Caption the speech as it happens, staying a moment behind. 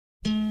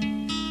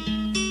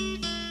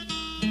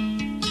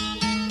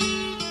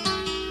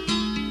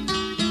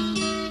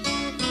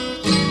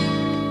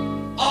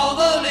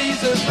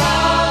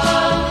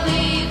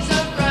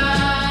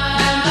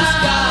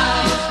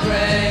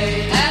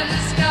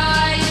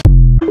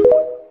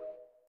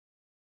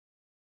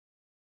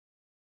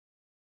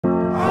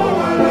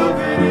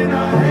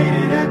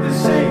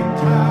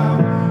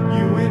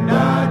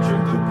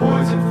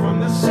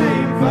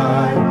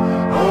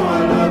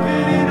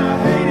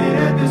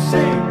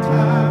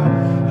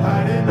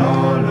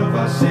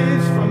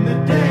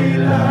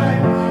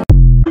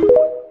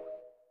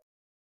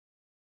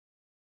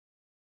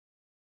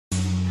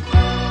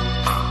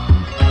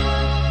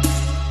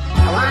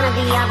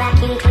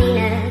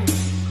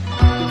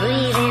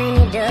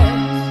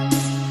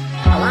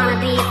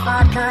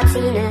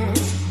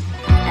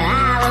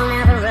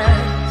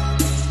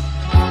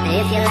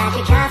like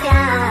a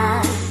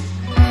caviar.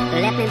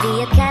 Let me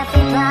be a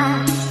cafe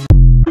bar.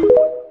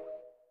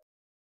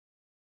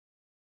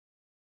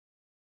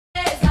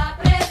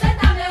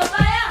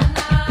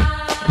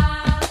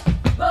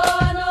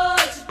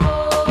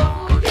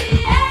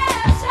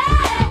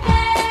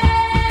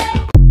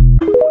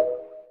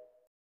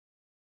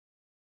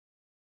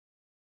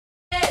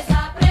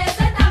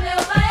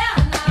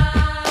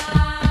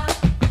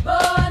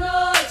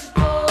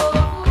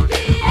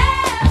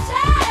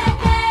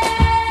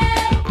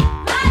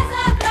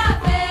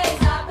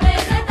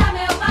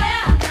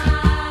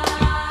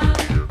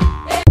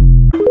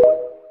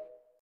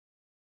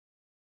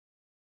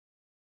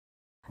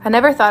 I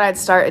never thought I'd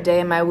start a day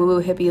in my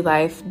woo-woo hippie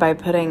life by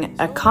putting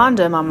a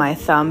condom on my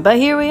thumb, but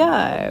here we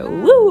are.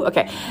 Woo!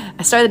 Okay,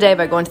 I started the day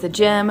by going to the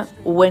gym.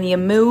 When you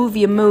move,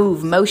 you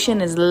move. Motion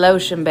is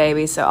lotion,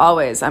 baby. So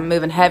always, I'm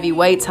moving heavy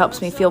weights,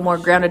 helps me feel more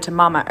grounded to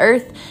Mama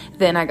Earth.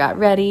 Then I got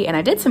ready and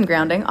I did some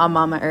grounding on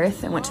Mama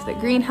Earth and went to the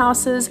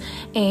greenhouses.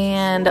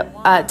 And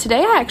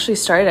today I actually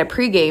I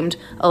pre-gamed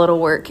a little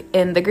work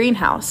in the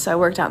greenhouse. So I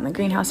worked out in the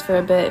greenhouse for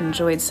a bit,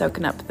 enjoyed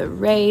soaking up the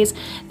rays.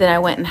 Then I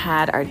went and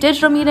had our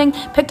digital meeting,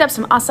 picked up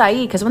some acai,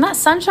 because when that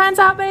sun shines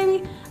out,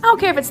 baby, I don't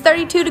care if it's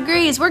 32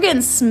 degrees, we're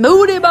getting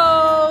smoothie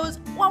bowls.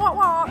 Wah, wah,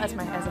 wah. That's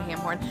a ham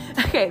horn.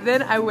 Okay,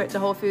 then I went to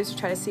Whole Foods to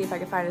try to see if I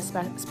could find a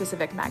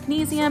specific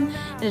magnesium.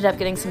 Ended up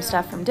getting some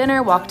stuff from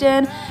dinner, walked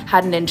in,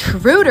 had an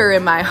intruder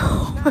in my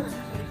home.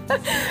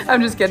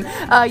 I'm just kidding.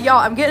 Y'all,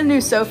 I'm getting a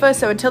new sofa,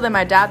 so until then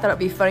my dad thought it'd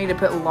be funny to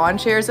put lawn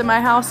chairs in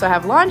my house, so I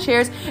have lawn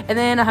chairs, and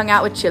then I hung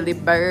out with Chili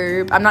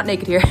Burp. I'm not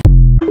naked here.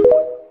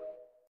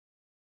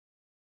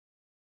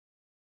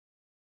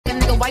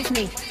 Wife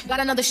me. Got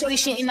another shorty,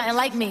 she ain't nothing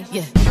like me.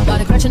 Yeah,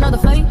 gotta catch another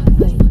fight.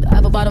 The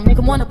apple bottom make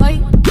him wanna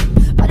bite.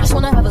 I just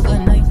wanna have a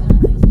good night.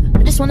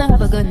 I just wanna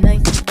have a good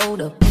night.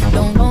 Hold up,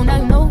 don't know now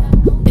you know.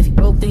 If you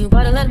broke, then you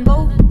gotta let him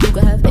go. You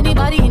could have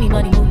anybody, any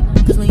money, no.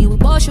 Cause when you a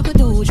boss, you could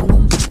do what you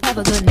want. Have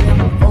a good night.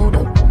 Hold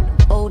up,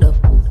 hold up,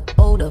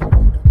 hold up.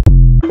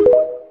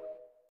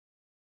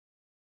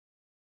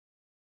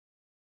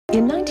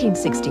 In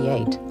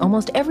 1968,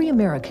 almost every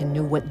American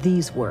knew what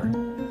these were.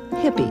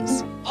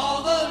 Hippies.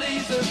 All the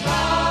leaves are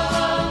brown.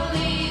 All the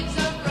leaves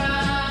are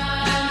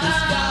brown. And the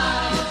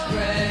sky is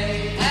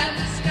gray. And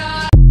the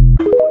sky.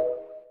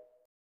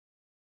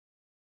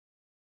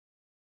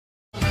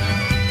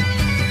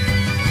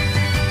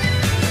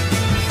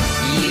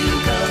 You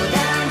go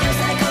down just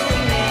like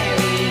Holy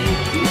Mary,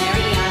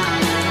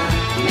 Mariana,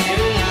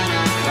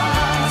 Mariana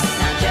Cross.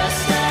 Not just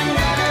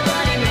another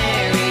Bloody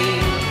Mary,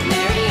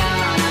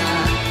 Mariana,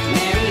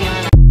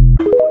 Mariana.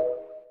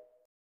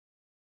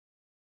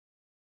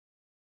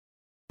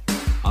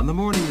 On the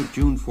morning of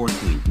June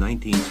 14,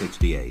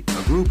 1968,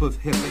 a group of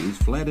hippies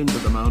fled into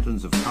the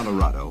mountains of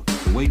Colorado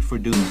to wait for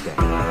doomsday.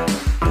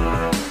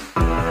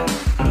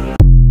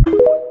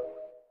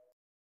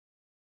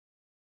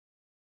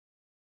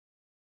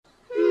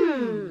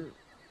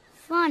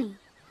 Funny.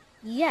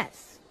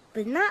 Yes,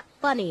 but not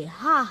funny,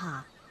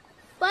 haha.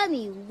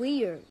 Funny,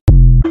 weird.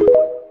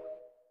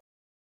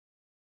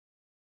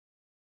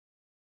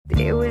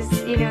 It was,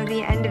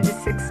 the end of the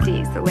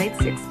 60s, the late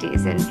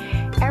 60s, and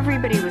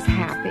everybody was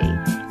happy,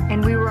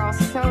 and we were all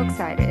so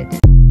excited.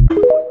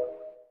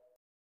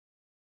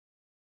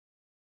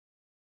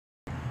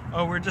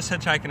 Oh, we're just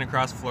hitchhiking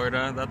across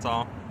Florida, that's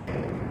all.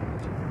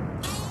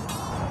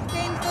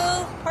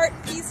 Painful, heart,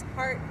 peace,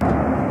 heart.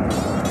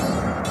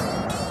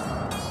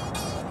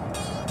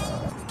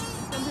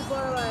 Some people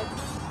are like,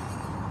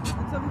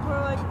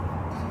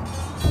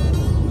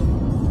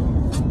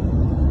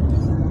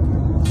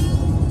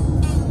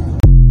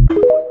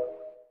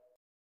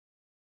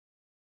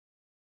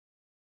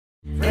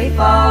 Free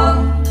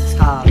fall, it's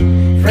called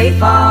free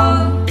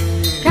fall.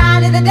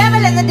 Crying to the devil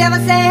and the devil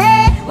say,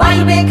 hey, why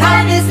you been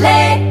calling this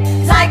late?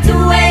 It's like 2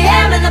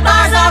 a.m. and the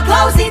bars all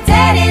closed. He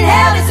dead in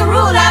hell, it's a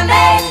rule I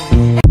made.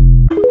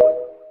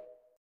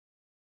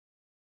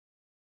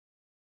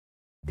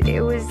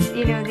 It was,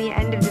 the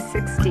end of the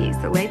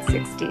 60s, the late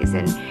 60s,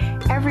 and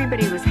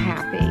everybody was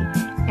happy,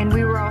 and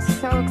we were all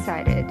so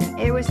excited.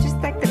 It was just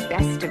like the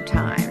best of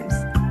times.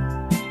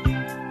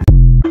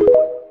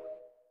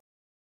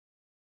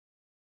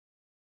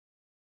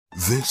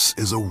 This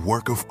is a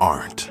work of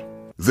art.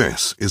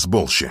 This is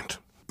bullshit.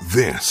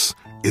 This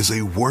is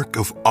a work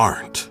of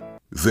art.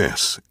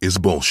 This is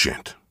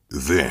bullshit.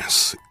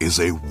 This is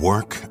a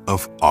work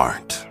of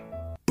art.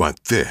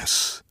 But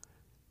this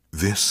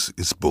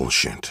is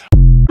bullshit.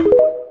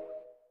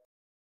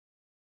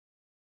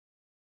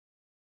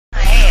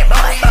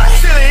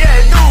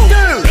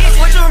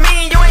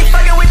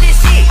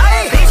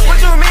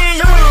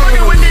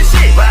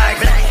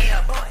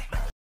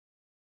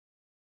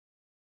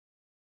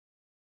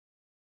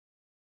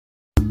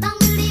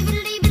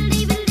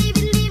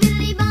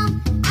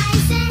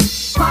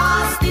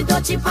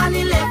 Chip on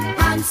the left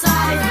hand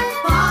side.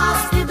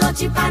 Pass the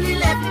chip on the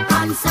left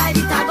hand side.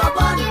 It a go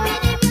bun. Give me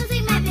the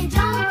music, make me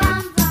jump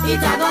and fun.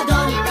 It a go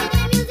done. Give me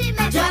the music,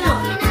 make me jump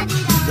and fun.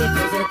 It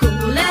was a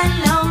cool and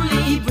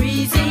lonely,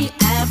 breezy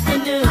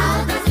afternoon.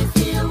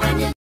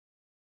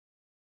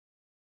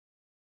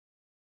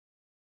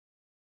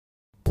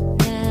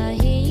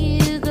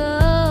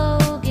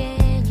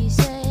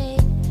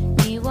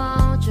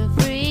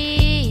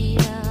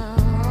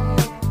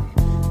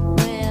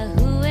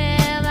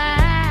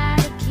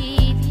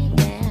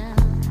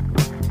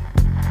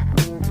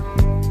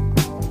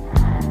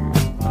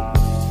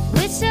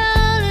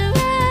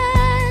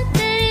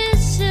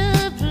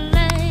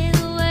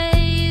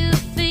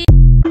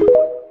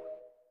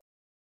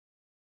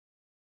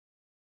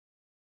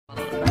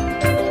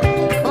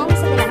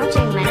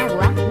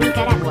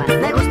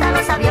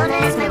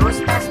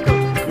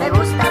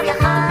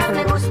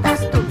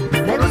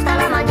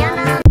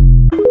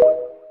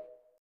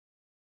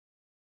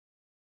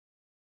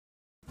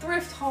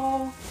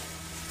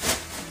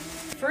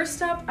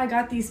 shop, I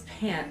got these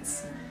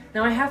pants.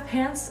 Now I have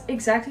pants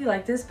exactly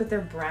like this, but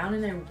they're brown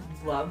and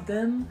I love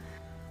them.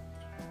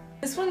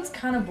 This one's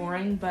kind of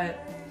boring,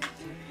 but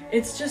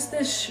it's just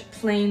this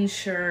plain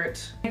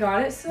shirt. I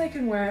got it so I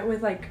can wear it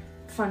with like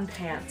fun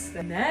pants.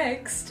 The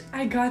next,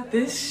 I got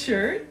this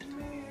shirt.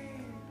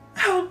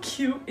 How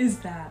cute is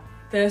that?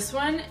 This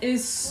one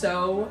is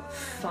so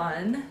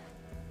fun.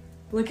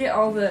 Look at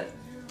all the...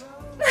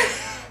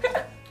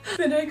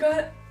 Then I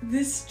got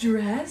this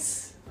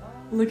dress.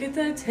 Look at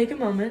that, take a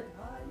moment.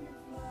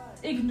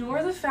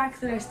 Ignore the fact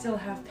that I still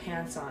have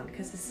pants on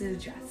because this is a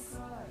dress.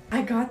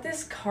 I got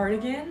this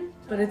cardigan,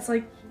 but it's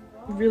like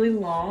really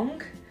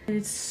long and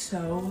it's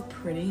so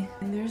pretty.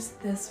 And there's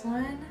this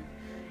one.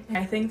 And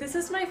I think this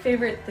is my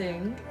favorite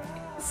thing,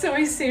 so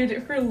I saved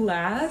it for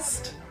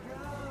last.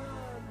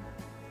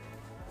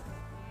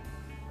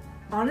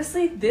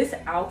 Honestly, this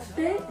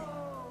outfit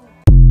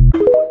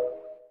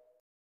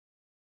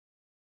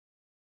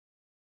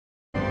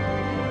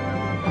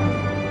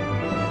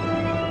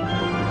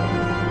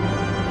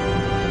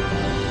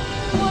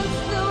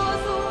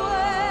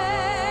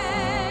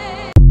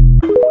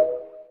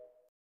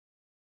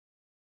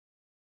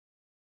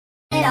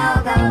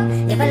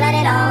If I let it